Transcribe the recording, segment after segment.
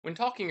When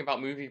talking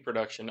about movie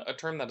production, a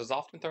term that is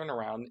often thrown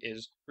around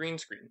is green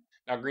screen.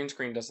 Now, green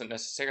screen doesn't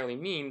necessarily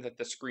mean that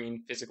the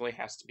screen physically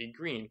has to be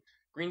green.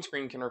 Green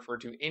screen can refer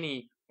to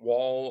any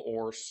wall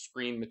or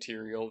screen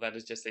material that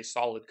is just a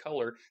solid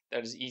color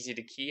that is easy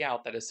to key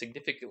out that is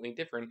significantly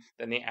different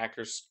than the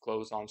actor's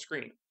clothes on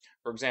screen.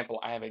 For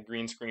example, I have a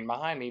green screen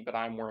behind me, but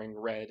I'm wearing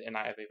red and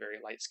I have a very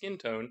light skin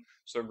tone,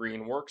 so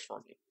green works for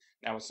me.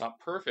 Now, it's not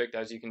perfect,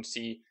 as you can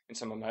see in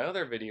some of my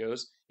other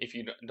videos. If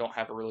you don't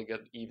have a really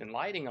good even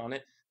lighting on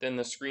it, then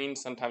the screen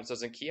sometimes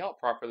doesn't key out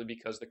properly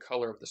because the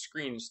color of the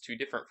screen is too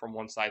different from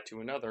one side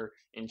to another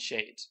in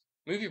shades.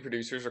 Movie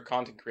producers or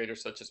content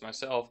creators such as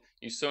myself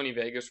use Sony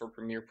Vegas or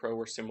Premiere Pro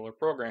or similar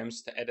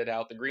programs to edit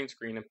out the green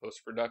screen in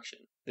post-production.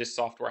 This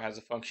software has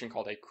a function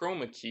called a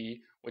chroma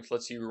key, which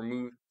lets you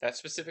remove that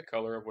specific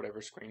color of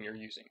whatever screen you're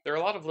using. There are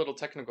a lot of little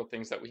technical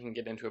things that we can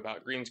get into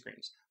about green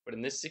screens, but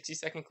in this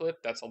 60-second clip,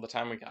 that's all the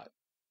time we got.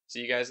 See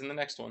you guys in the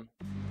next one.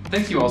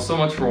 Thank you all so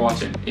much for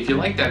watching. If you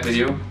liked that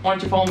video, why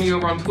don't you follow me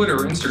over on Twitter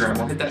or Instagram,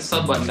 or hit that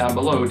sub button down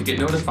below to get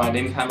notified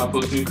anytime I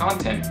post new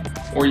content.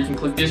 Or you can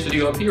click this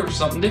video up here for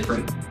something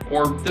different,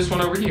 or this one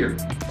over here,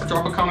 or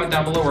drop a comment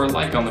down below or a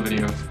like on the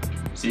video.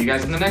 See you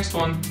guys in the next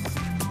one.